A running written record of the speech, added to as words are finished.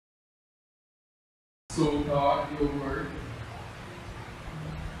So God, your word,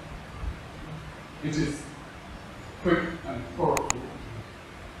 which is quick and powerful,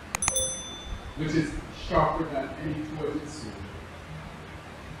 which is sharper than any two-edged sword.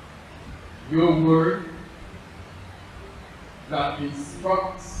 Your word that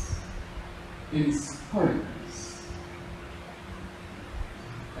instructs, inspires.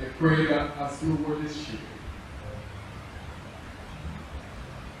 I pray that as your word is shared,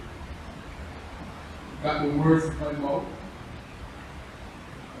 that the words of my mouth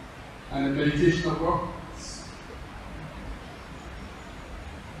and the meditation of our hearts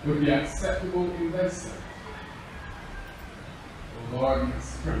will be acceptable in thy sight, O Lord, my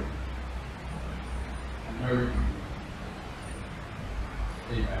strength and my redeemer.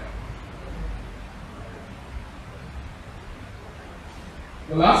 Amen.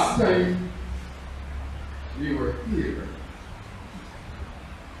 The last time we were here,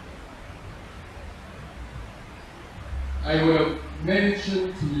 I would have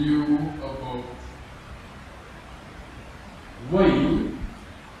mentioned to you about wine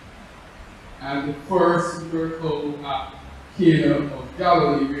and the first miracle at Cana of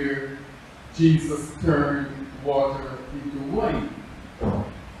Galilee where Jesus turned water into wine.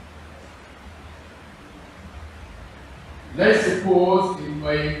 And I suppose in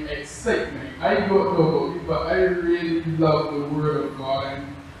my excitement, I don't know about you, but I really love the Word of God,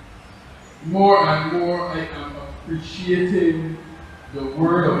 and more I am appreciating the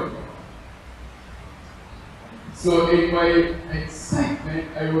Word of God. So in my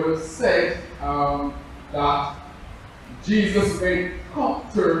excitement, I would have said that Jesus went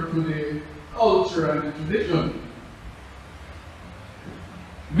counter to the culture and the tradition,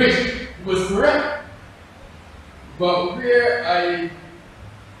 which was correct. But where I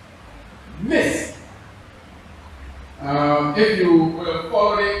missed, if you would have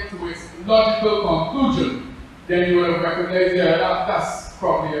followed it to its logical conclusion, then you would have recognized that's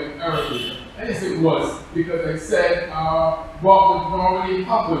probably an error here. And yes, it was, because I said what would normally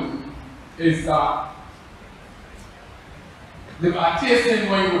happen is that the tasting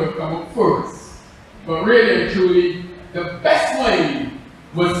wine would have come up first. But really and truly, the best wine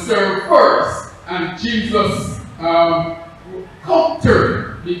was served first, and Jesus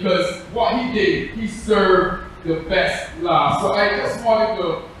countered, because what he did, he served the best last. So I just wanted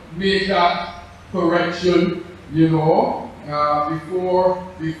to make that correction, you know, before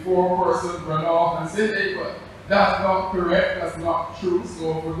person run off and say, hey, but that's not correct, that's not true.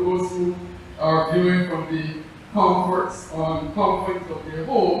 So for those who are viewing from the comforts of their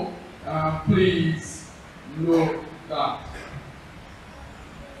home, please note that.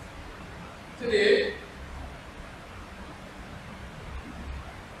 Today,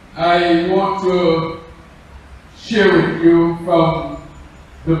 I want to share with you from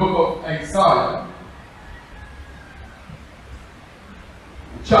the book of Isaiah,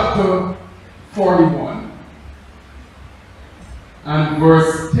 chapter 41 and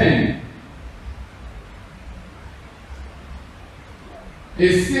verse 10.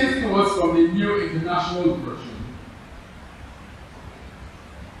 It says to us from the New International Version,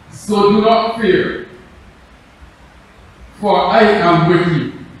 "So do not fear, for I am with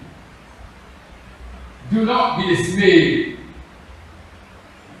you. Do not be dismayed,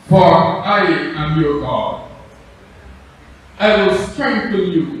 for I am your God. I will strengthen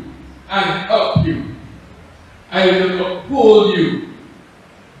you and help you. I will uphold you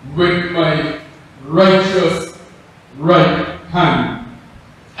with my righteous right hand."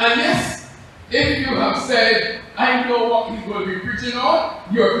 And yes, if you have said, I know what he's going to be preaching on,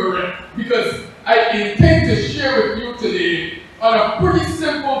 you're correct. Because I intend to share with you today on a pretty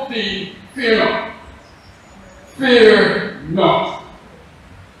simple theme: fear not. Fear not.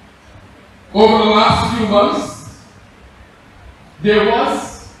 Over the last few months, there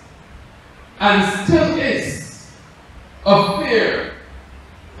was and still is a fear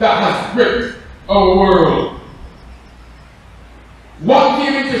that has gripped our world. What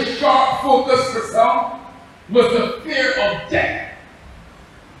came into sharp focus for some was the fear of death.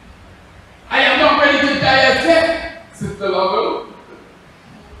 I am not ready to die as yet, Sister Lovell.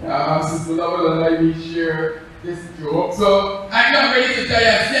 Sister Lovell and I, we share this joke. So, I'm not ready to die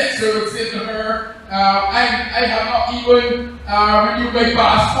as yet, so I would say to her, I have not even renewed my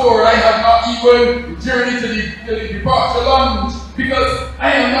passport. I have not even journeyed to the departure lounge, because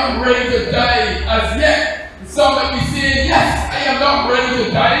I am not ready to die as yet. Some might be saying, yes, I am not ready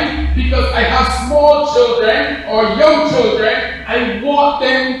to die because I have small children or young children. I want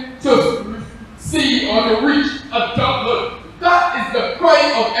them to see or to reach adulthood. That is the cry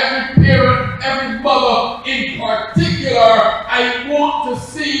of every parent, every mother in particular. I want to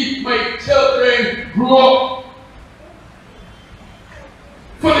see see my children grow up.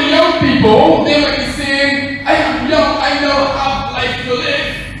 For the young people, they might be saying, I am young, I now have life to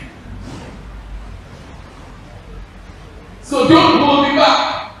live. So don't hold me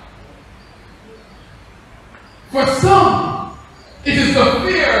back. For some, it is the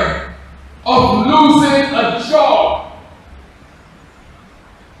fear of losing a job.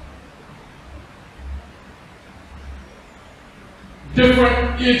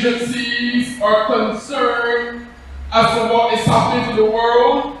 Different agencies are concerned as to what is happening to the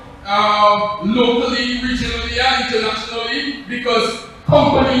world, locally, regionally, and internationally, because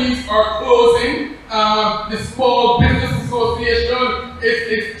companies are closing. The Small Business Association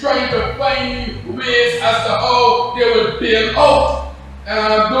is trying to find ways as to how they will bail out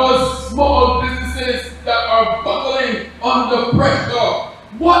those small businesses that are buckling under pressure.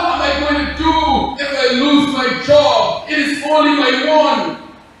 What am I going to do if I lose my job? It is only my one.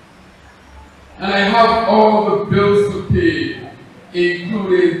 And I have all the bills to pay,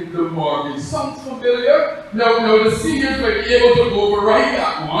 including the mortgage. Sounds familiar? Now the seniors might be able to override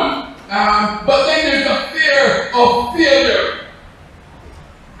that one. But then there's the fear of failure.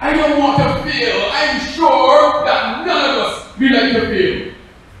 I don't want to fail. I'm sure that none of us we like to fail.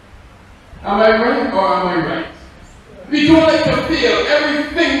 Am I right or am I right? We don't like to fail.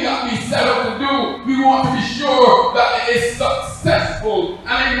 Everything that we set out to do, we want to be sure that it is successful. And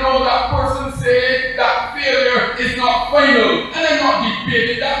I know that person said that failure is not final. And I'm not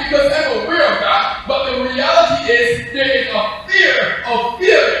debating that because I'm aware of that. But the reality is there is a fear of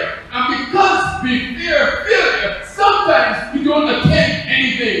failure. And because we fear failure, sometimes we don't attempt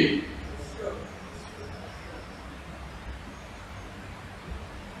anything.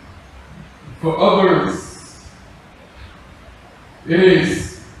 For others, it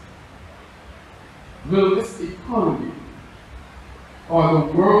is, will this economy or the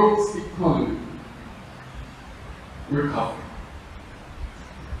world's economy recover?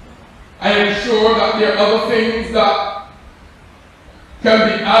 I am sure that there are other things that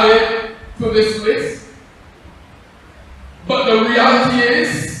can be added to this list, but the reality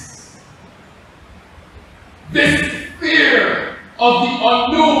is this fear of the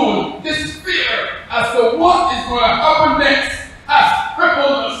unknown, this fear as to what is going to happen next has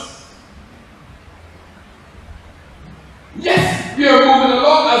crippled us. Yes, we are moving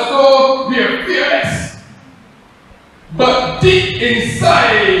along as though we are fearless, but deep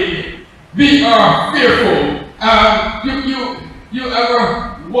inside we are fearful. You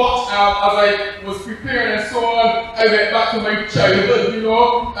ever watch, as I was preparing and so on, I went back to my childhood, you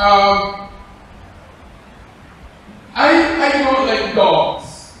know. I don't like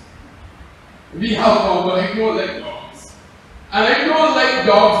dogs. We have one, but I don't like dogs. And I don't like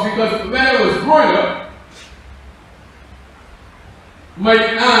dogs because when I was growing up, my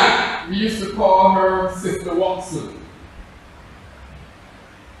aunt, we used to call her Sister Watson.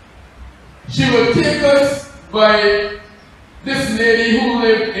 She would take us by this lady who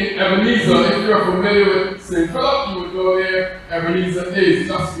lived in Ebenezer. If you're familiar with St. Philip, you would go there. Ebenezer is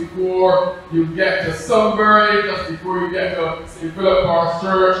just before you get to Sunbury, just before you get to St. Philip Parish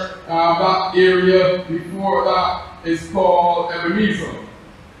Church. That area before that is called Ebenezer.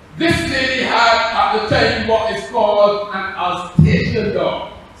 This lady had at the time what is called an Alsatian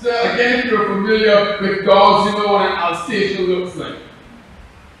dog. So again, if you're familiar with dogs, you know what an Alsatian looks like.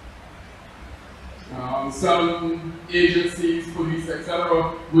 Some agencies, police,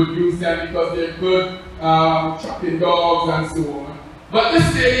 etc. would use them because they're good tracking dogs and so on. But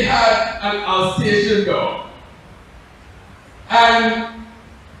this lady had an Alsatian dog. And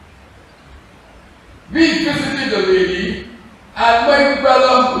we visited the lady, and my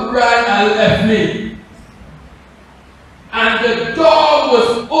brother ran and left me. And the dog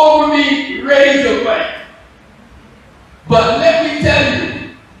was over me, ready to bite. But let me tell you,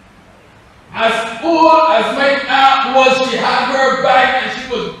 as old as my aunt was, she had her back and she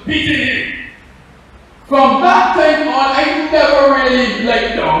was beating him. From that time on, I never really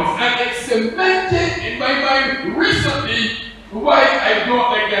liked dogs, and it cemented in my mind recently why I don't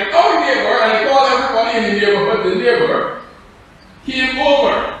like them. Our neighbor, and I call everybody in the neighborhood the neighbor, came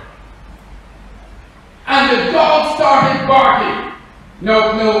over, and the dog started barking.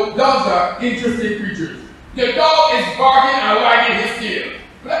 Now, dogs are interesting creatures. The dog is barking and wagging his tail.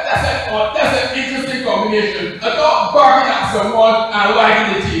 That's an interesting combination. A dog barking at someone and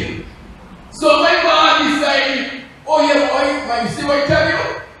wagging the tail. So my man decided, oh yeah, boy, you see what I tell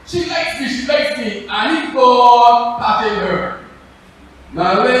you? She likes me, and he go patting her.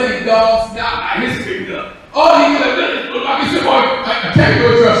 Now when the dog snapped at his finger, all he could have done is go back and say, boy, I can't go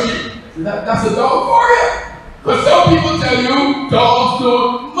trust you. So that's a dog for you. Because some people tell you dogs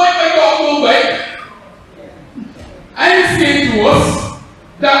don't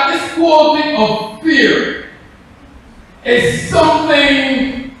is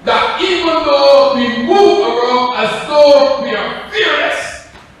something that even though we move around as though we are fearless,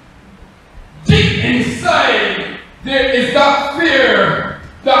 deep inside there is that fear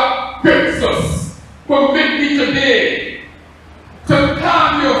that grips us. Permit me today to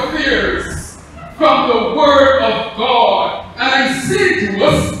calm your fears from the Word of God. And I say to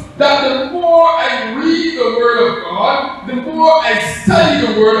us that the more I read the Word of God, the more I study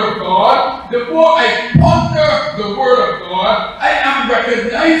the Word of God, the more I ponder the Word of God, I am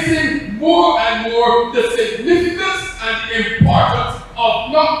recognizing more and more the significance and importance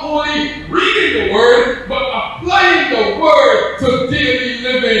of not only reading the Word, but applying the Word to daily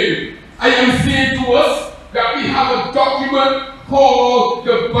living. I am saying to us that we have a document called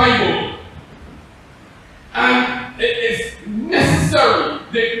the Bible. And it is necessary,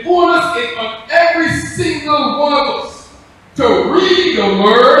 the onus is on every single one of us to read the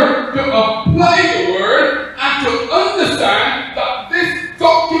Word, to apply the Word, and to understand that this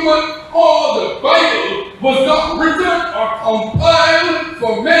document called the Bible was not written or compiled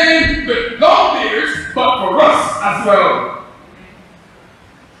for men with long beards, but for us as well.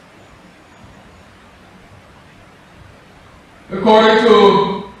 According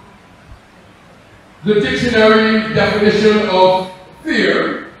to the dictionary definition of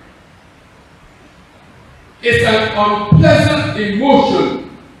fear, it's an unpleasant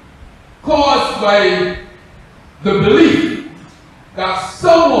emotion caused by the belief that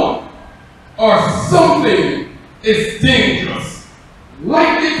someone or something is dangerous,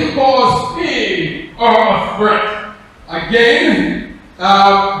 likely to cause pain or a threat. Again,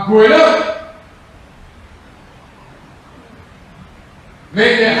 growing up,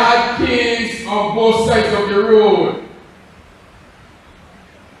 when they had canes on both sides of the road,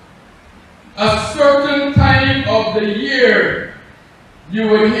 a certain time of the year, you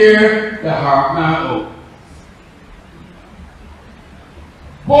would hear the harp.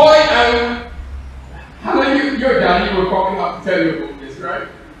 Boy, how many your daddy will probably have to tell you about this, right?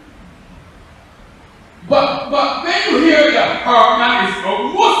 But when you hear the harp is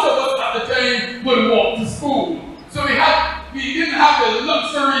most of us at the time would walk to school. So we didn't have the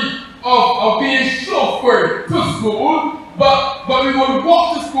luxury of being chauffeured to school, but we would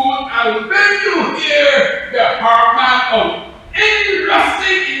walk to school, and when you hear the harp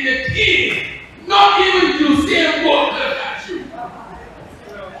interesting in the key, not even Usain Bolt look at you.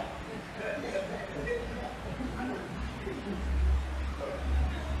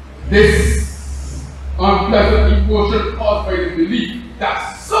 This unpleasant emotion caused by the belief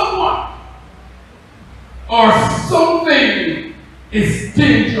that someone or something is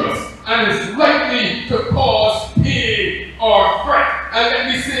dangerous and is likely to cause pain or threat. And let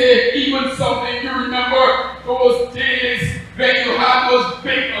me say even something, you remember those days when you had those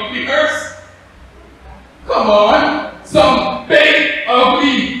big ugly hearse? Come on, some big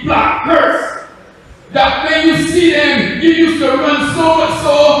ugly black hearse that when you see them, you used to run so much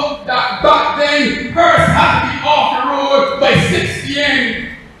so that back then hearse had to be off the road by 6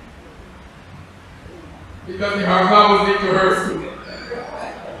 p.m. because the harm was into hearse too.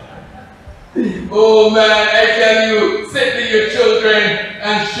 Oh man, I tell you, sit with your children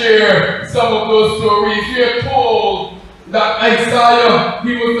and share some of those stories. We are told that Isaiah,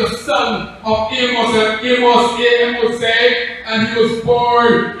 he was the son of Amos, and Amos said, and he was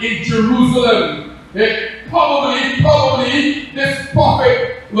born in Jerusalem. Probably this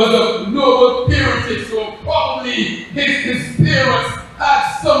prophet was of noble parentage, so probably his parents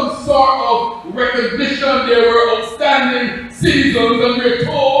had some sort of recognition. They were outstanding citizens, and we're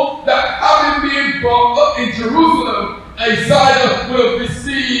told that having been brought up in Jerusalem, Isaiah will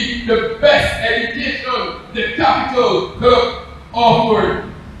receive the best education the capital could have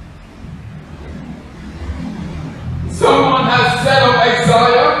offered. Someone has said of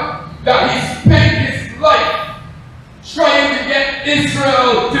Isaiah that he spent his life trying to get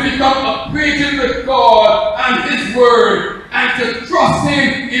Israel to become acquainted with God and His Word, and to trust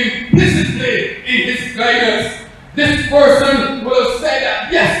Him implicitly in His guidance. This person would have said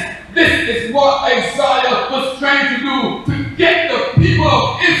that, yes, this is what Isaiah was trying to do, to get the people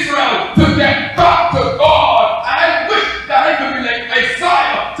of Israel to get back to God. And I wish that I could be like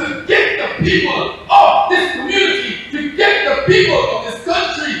Isaiah, to get the people of this community, to get the people of this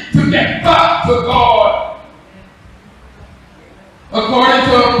country to get back to God. According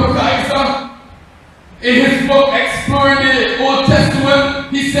to Professor, in his book Exploring the Old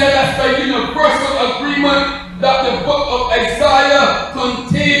Testament, he said that by universal agreement that the book of Isaiah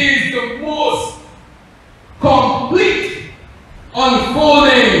contains the most complete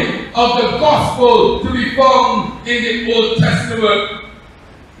unfolding of the gospel to be found in the Old Testament.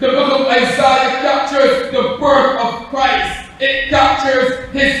 The book of Isaiah captures the birth of Christ. It captures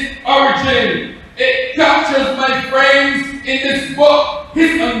his origin. It captures, my friends, in this book,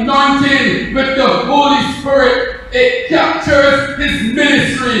 his anointing with the Holy Spirit. It captures his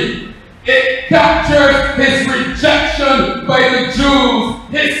ministry. It captures his rejection by the Jews,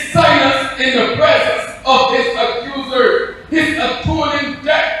 his silence in the presence of his accuser, his atoning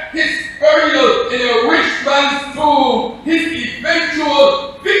death, his burial in a rich man's tomb, his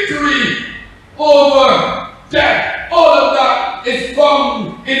eventual victory over death. All of that is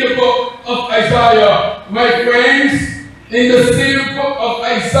found in the book of Isaiah. My friends, in the same book of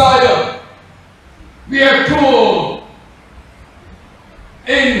Isaiah, we are told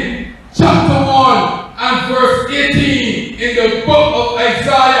in chapter 1 and verse 18 in the book of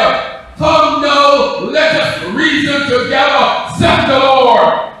Isaiah, "Come now, let us reason together, saith the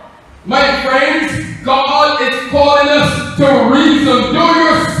Lord." My friends, God is calling us to reason. Though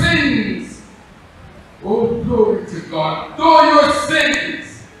your sins, oh glory to God, though your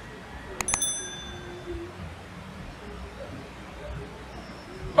sins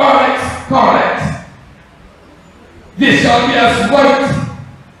are like scarlet, they shall be as white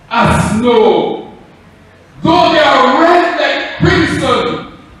as snow. Though they are red like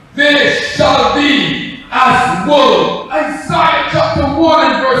crimson, they shall be as wool. Isaiah chapter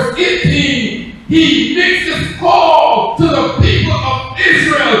 1 and verse 18, he makes this call to the people of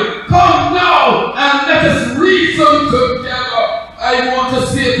Israel. Come now and let us reason together. I want to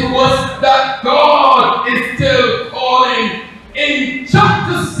say to us that God is still calling. In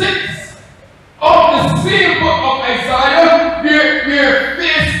chapter 6 of the same book of Isaiah, we're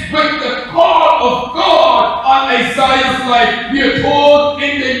faced with the call of God on Isaiah's life. We are told,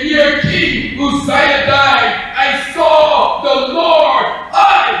 in the year King Uzziah died, I saw the Lord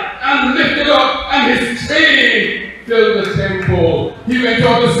high and lifted up, and his train filled the temple. He went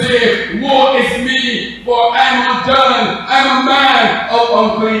on to say, woe is me, for I am undone, I am a man of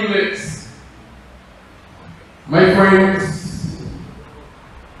unclean lips. My friends,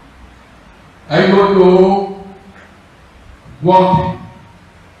 I don't know what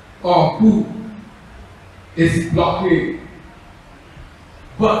or who is blocking,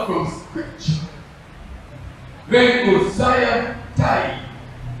 but from scripture, when Uzziah died,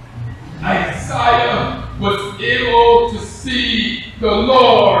 Isaiah was able to see the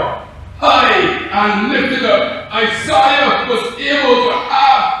Lord high and lifted up. Isaiah was able to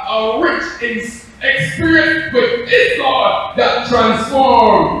have a rich experience with his God that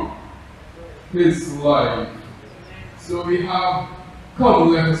transformed his life. So we have,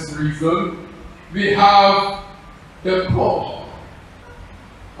 come let us reason, we have the call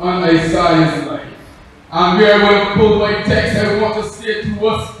on Isaiah's life. And we are going to pull my text. I want to say to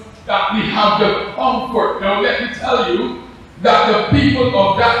us that we have the comfort. Now let me tell you that the people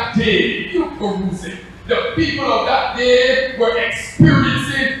of that day, you peruse it, the people of that day were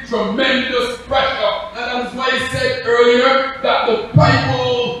experiencing tremendous pressure. And that's why I said earlier that the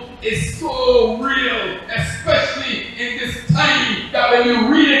Bible is so real, especially in this time, that when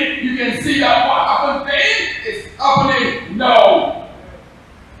you read it, you can see that what happened then is happening now.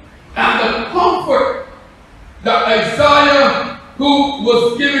 And the comfort that Isaiah, who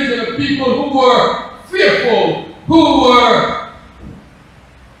was given to the people who were fearful, who were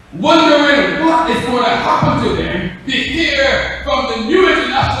wondering what is going to happen to them, we hear from the New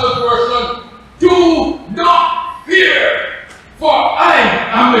International Version, do not fear, for I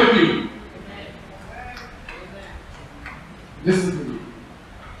am with you. Listen to me.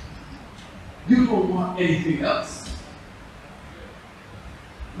 You don't want anything else.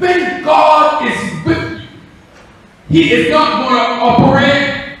 When God is with you, he is not going to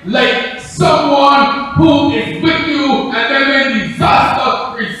operate like someone who is with you, and then when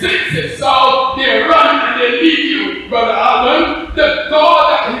disaster presents itself, they run and they leave you. Brother Allen, the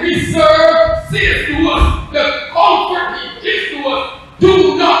God that we serve says to us, the comfort he gives to us,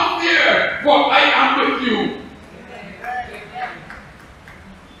 do not fear, for I am with you.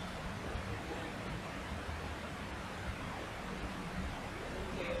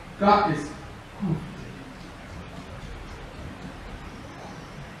 God is comforting.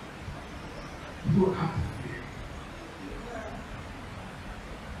 You don't have to fear.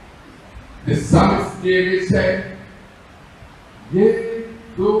 The psalmist David said, yea,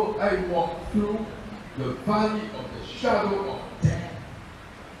 though I walk through the valley of the shadow of death,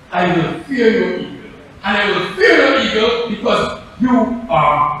 I will fear no evil. And I will fear no evil because you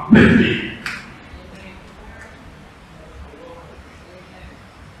are with me.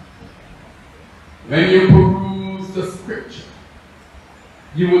 When you peruse the scripture,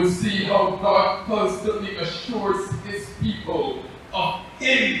 you will see how God constantly assures his people of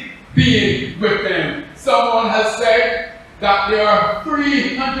him being with them. Someone has said that there are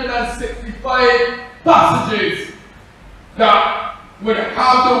 365 passages that would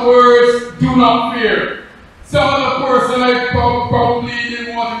have the words, do not fear. Some other person I probably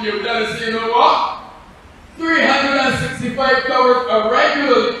didn't want to give that and say, you know what? 365 covers a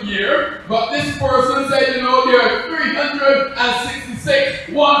regular year, but this person said, you know, there are 366,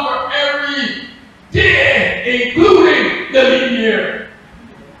 one for every day, including the leap year.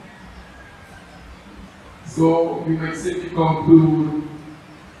 So we might simply conclude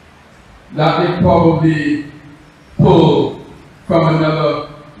that they probably pull from another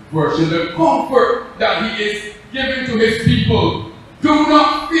version. The comfort that he is giving to his people. Do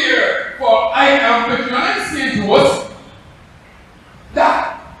not fear, for I am with you. And I'm saying to us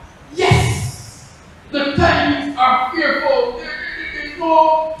that, yes, the times are fearful. There's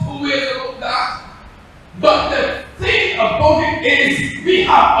no two ways about that. But the thing about it is, we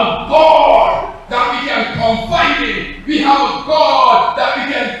have a God that we can confide in. We have a God that we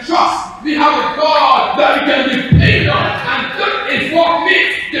can trust. We have a God that we can depend on. And that is what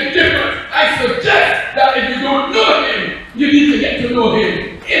makes the difference. I suggest that if you don't know him, you need to get to know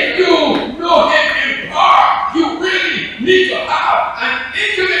him. If you know him in part, you really need to have an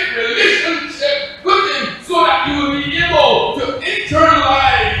intimate relationship with him so that you will be able to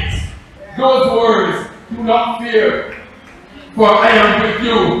internalize those words. Do not fear, for I am with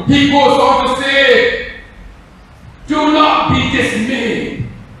you. He goes on to say, do not be dismayed,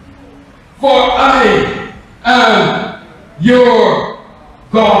 for I am your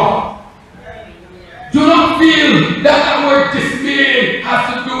God. Do not feel that word dismay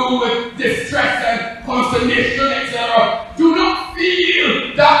has to do with distress and consternation, etc. Do not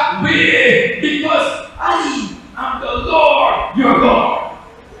feel that way, because I am the Lord your God.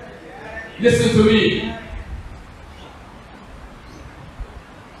 Listen to me.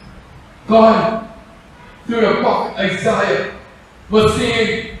 God, through the prophet Isaiah, was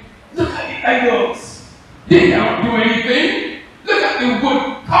saying, look at the idols. They don't do anything. Look at the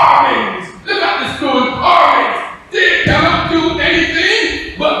wood carvings. Look at the stone carvings. They cannot do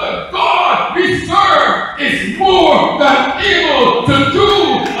anything, but the God we serve is more than able to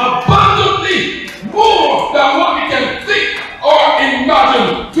do abundantly more than what we can think or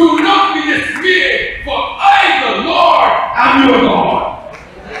imagine. Do not be dismayed, for I, the Lord, am your God.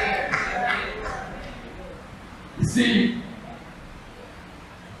 You see,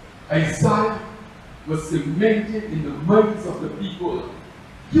 Isaiah was cemented in the minds of the people.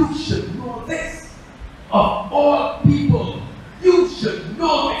 You should know this. Of all people, you should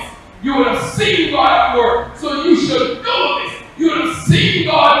know this. You would have seen God at work, so you should know this. You would have seen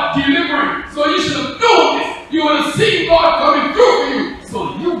God delivering, so you should have known this. You would have seen God coming through for you,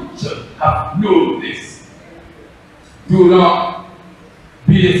 so you should have known this. Do not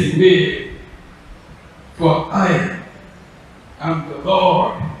be dismayed, for I am the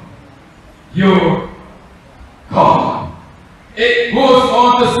Lord, your God. It goes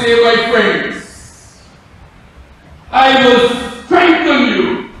on to say, my friends, I will strengthen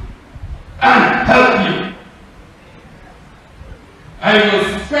you and help you. I will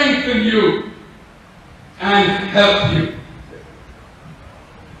strengthen you and help you.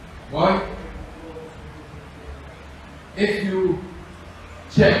 Why? If you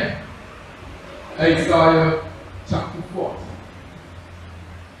check Isaiah chapter 40,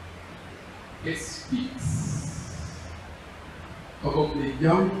 it speaks about the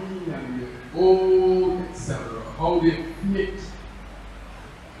young and the old, etc., how they fit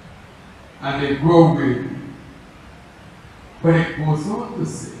and they grow with. But it goes on to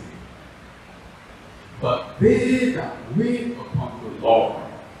say, but they that wait upon the Lord,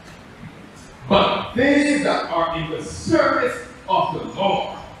 but they that are in the service of the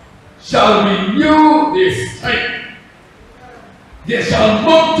Lord shall renew their strength. They shall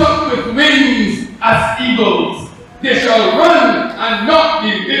mount up with wings as eagles. They shall run and not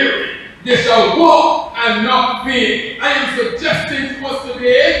be weary. They shall walk and not faint. I am suggesting to us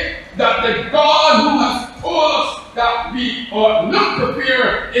today that the God who has told us that we ought not to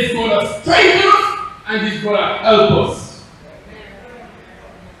fear is going to strengthen us and he's going to help us.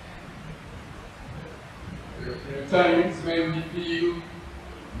 There are times when we feel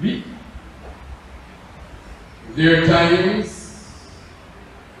weak. There are times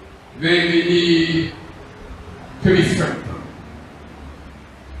when we need to be strengthened.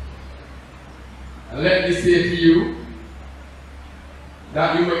 And let me say to you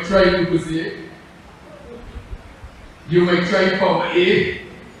that you might try to say, you might try power A,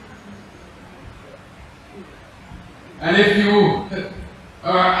 and if you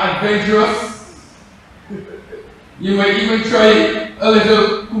are adventurous, You might even try a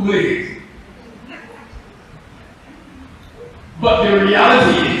little Kool-Aid. But the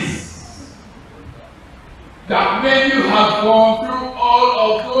reality is that when you have gone through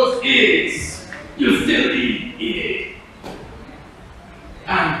all of those aids, you still need aid.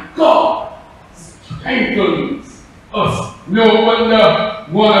 And God strengthens us. No wonder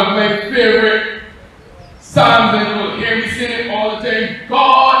one of my favorite psalms, and you will hear me sing it all the time,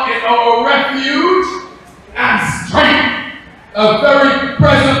 God is our refuge and strength, a very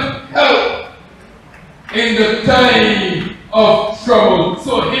present help in the time of trouble.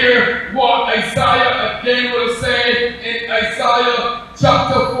 So hear what Isaiah again will say in Isaiah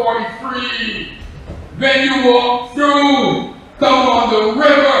chapter 43. When you walk through, come on the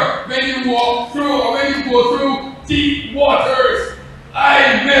river, when you walk through, or when you go through deep waters,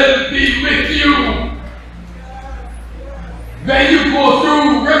 I will be with you. When you go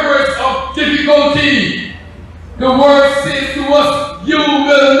through rivers of difficulty, the word says to us, you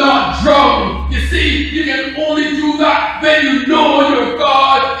will not drown. You see, you can only do that when you know your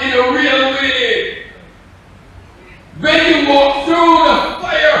God in a real way. When you walk through the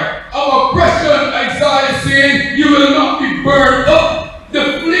fire of oppression, Isaiah is saying, you will not be burned up.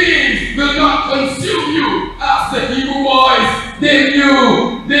 The flames will not consume you. As the Hebrew boys, they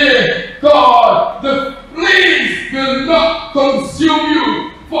knew their God. The flames will not consume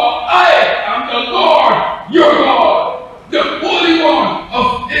you. For I am the Lord, your God, the Holy One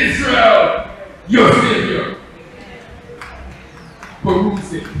of Israel, your Savior.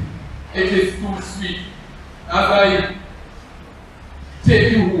 Peruse it. It is too sweet. As I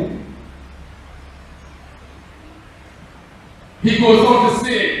take you home, he goes on to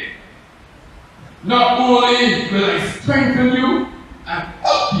say, not only will I strengthen you and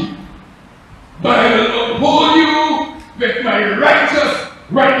help you, but I will uphold you with my righteous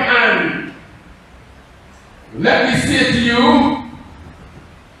right hand. Let me say to you,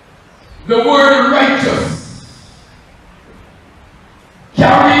 the word righteous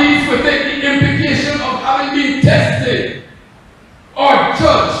carries with it the implication of having been tested or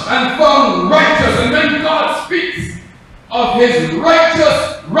judged and found righteous. And when God speaks of his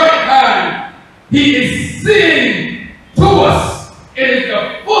righteous right hand, he is saying to us, it is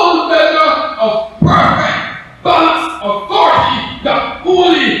the full measure of perfect, balanced authority that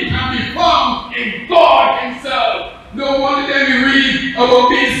only can be found in God himself. No wonder then we read about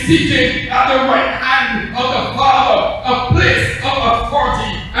being seated at the right hand of the Father, a place of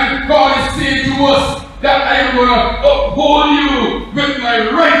authority. And God is saying to us that I am going to uphold you with my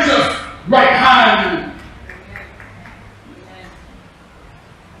righteous right hand.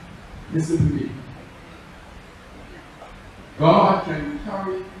 Listen to me. God can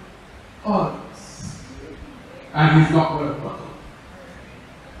carry us, and he's not going to buckle.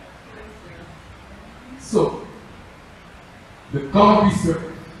 So, the God we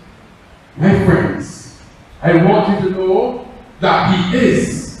serve, my friends, I want you to know that he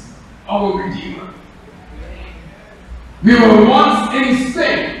is our Redeemer. We were once in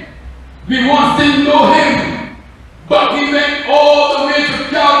sin. We once didn't know him. But he went all the way to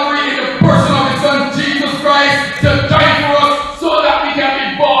Calvary in the person of his son Jesus Christ to die for us so that we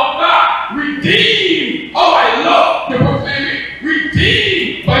can be bought back, redeemed. Oh, I love to proclaim it.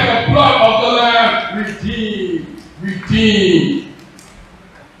 Redeemed by the blood of the Lamb. Redeemed. Redeemed.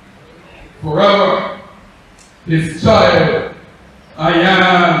 Forever. His child. I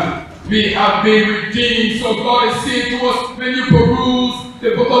am. We have been redeemed. So God is saying to us, when you peruse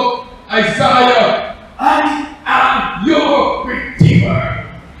the book of Isaiah, I am your Redeemer.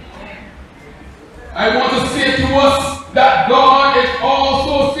 I want to say to us that God is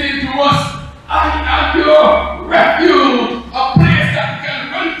also saying to us, I am your refuge, a place that you can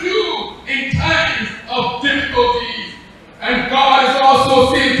run to in times of difficulties. And God is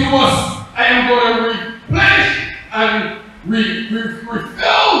also saying to us, I am going to replenish and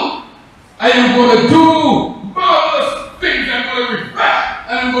refill. I am going to do marvelous things. I'm going to refresh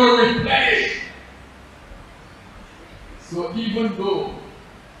and I'm going to replenish. So even though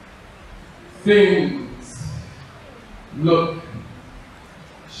things look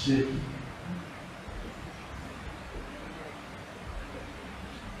shaky,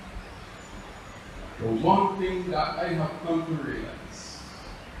 the one thing that I have come to realize,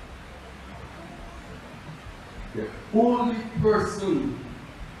 the only person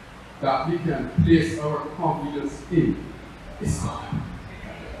that we can place our confidence in is God.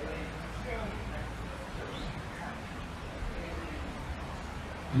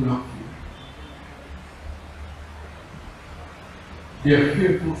 Do not fear. They are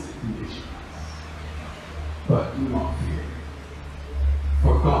fearful situations, but do not fear,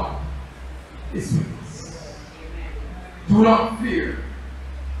 for God is with us. Do not fear,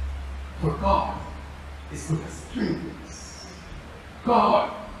 for God is going to strengthen us.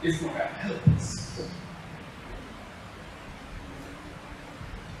 God is going to help us.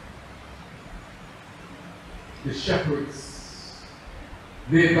 The shepherds,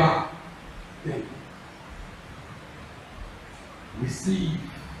 they bow, they receive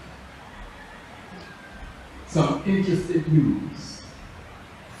some interesting news.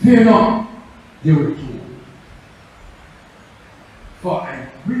 Fear not, they were told, for I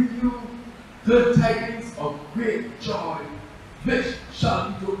bring you good tidings of great joy, which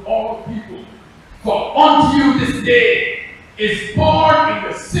shall be to all people. For unto you this day is born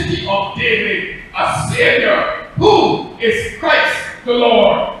in the city of David a Savior, who is Christ the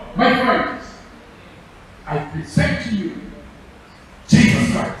Lord. My friends, I present to you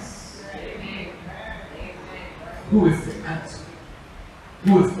Jesus Christ, who is the answer,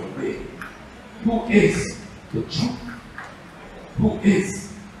 who is the way, who is the truth, who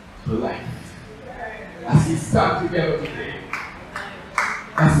is the life. As we stand together today,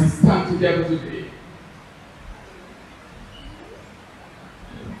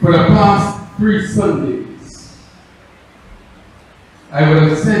 for the past 3 Sundays, I would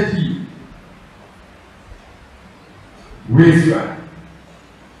have said to you, raise your hand.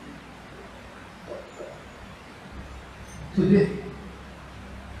 Today,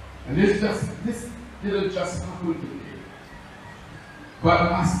 and this didn't just happen today,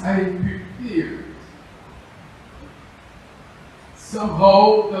 but as I prepared,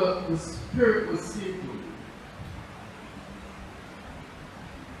 somehow the Spirit was saying to me,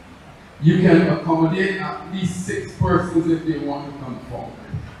 you can accommodate at least 6 persons if they want to come forward.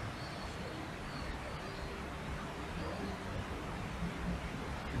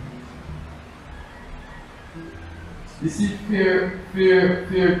 You see, fear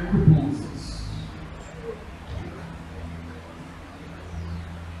cripples us.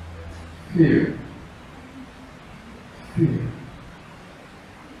 Fear.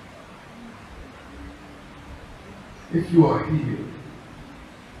 If you are here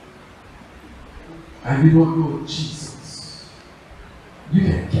and you don't know Jesus, you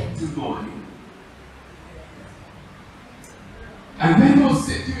can get to know him. And when those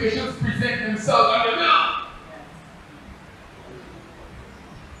situations present themselves on the mouth,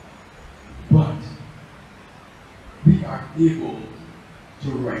 but we are able to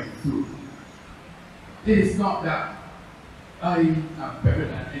ride through. It is not that I am better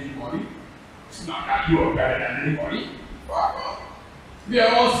than anybody. It's not that you are better than anybody. We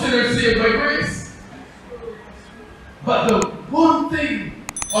are all sinners saved by grace. But the one thing,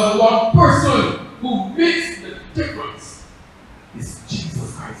 or the one person who makes the difference is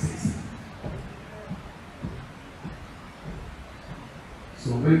Jesus Christ.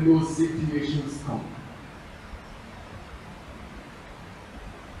 So when those situations come,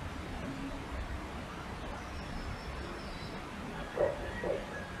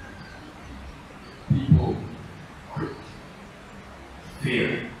 people quit.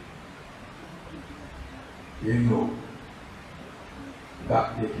 Fear. They know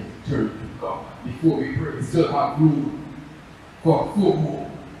that they can turn to God. Before we pray, we still have room for 4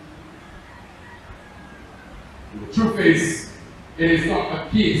 more. The truth is, it is not a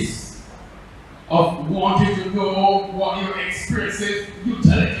case of wanting to know what your experience is, you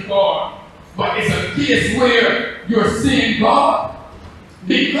tell it to God. But it's a case where you're saying, God,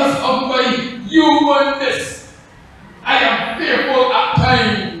 because of my humanness, I am fearful at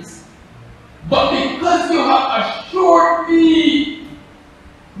times. But because you have assured me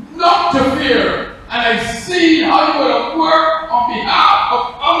not to fear, and I see how you will work on behalf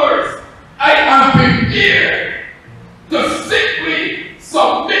of others, I am prepared to simply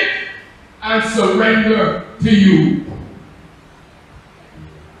submit and surrender to you.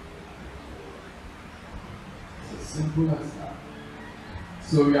 It's as simple as that.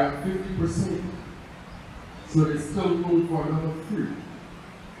 So we are 50%. So there's still room for another 3.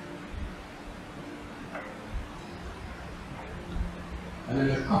 And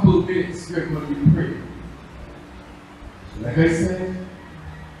in a couple of minutes, we're going to be praying. Like I said,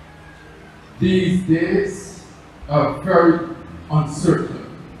 these days are very uncertain.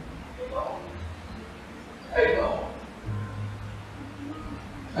 I know.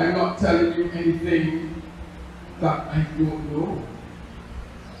 I'm not telling you anything that I don't know.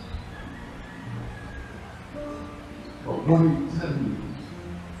 But what I'm telling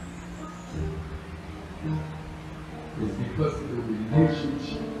you is because of the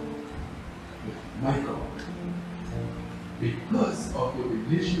relationship with my God. Because of the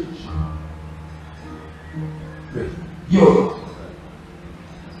relationship with your God.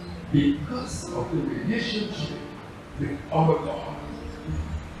 Because of the relationship with our God.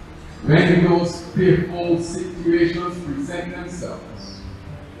 When those fearful situations present themselves,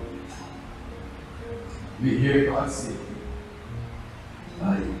 we hear God say,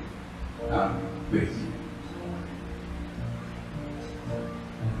 I am with you.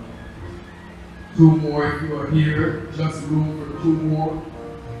 2 more if you are here, just room for 2 more.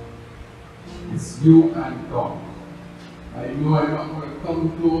 It's you and God. I know I'm not going to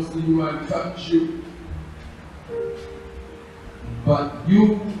come close to you and touch you, but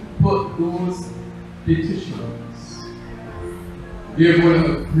you put those petitions, we're going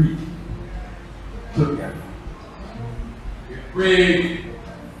to agree together. We pray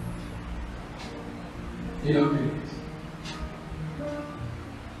in a minute.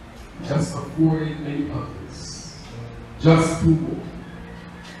 Just affording any others. Just 2 more.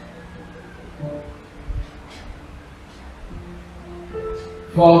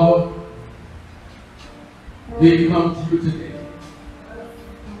 Father, we come to you today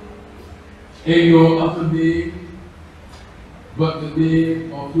in your other name, but the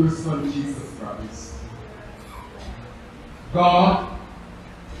name of your Son Jesus Christ. God,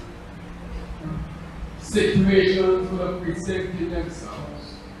 situations would have presented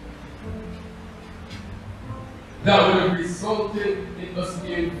themselves that would have resulted in us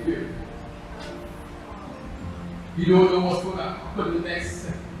being fearful. You don't know what's going to happen the next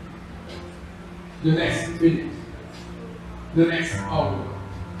second, the next minute, the next hour.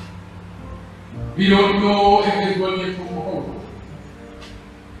 We don't know if it's going to be tomorrow.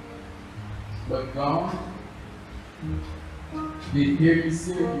 But God, we hear you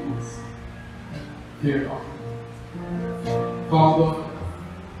say this. Fear not. Father,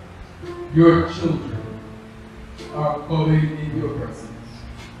 your children are coming in your presence.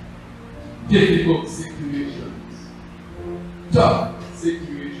 Difficult situations. Tough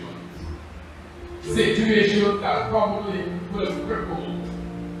situations. Situations that probably would have crippled.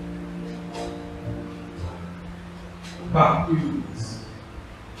 Values,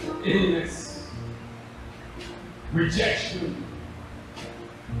 illness, rejection.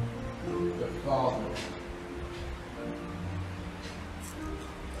 The Father,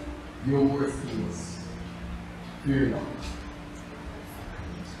 your word is, fear not.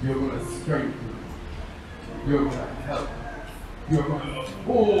 You're going to strengthen. You're going to help. You're going to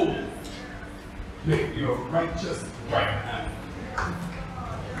uphold with your righteous right hand.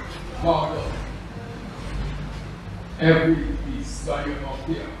 Father, every desire of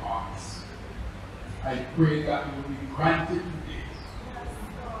their hearts, I pray that it will be granted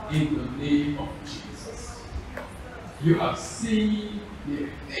today in the name of Jesus. You have seen their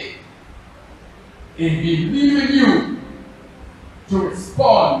faith in believing you to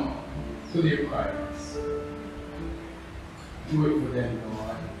respond to their prayers. Do it for them,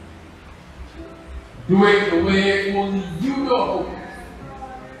 Lord. Do it the way only you know.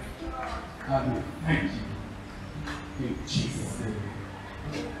 And we thank you in Jesus'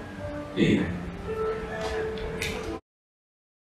 name. Amen.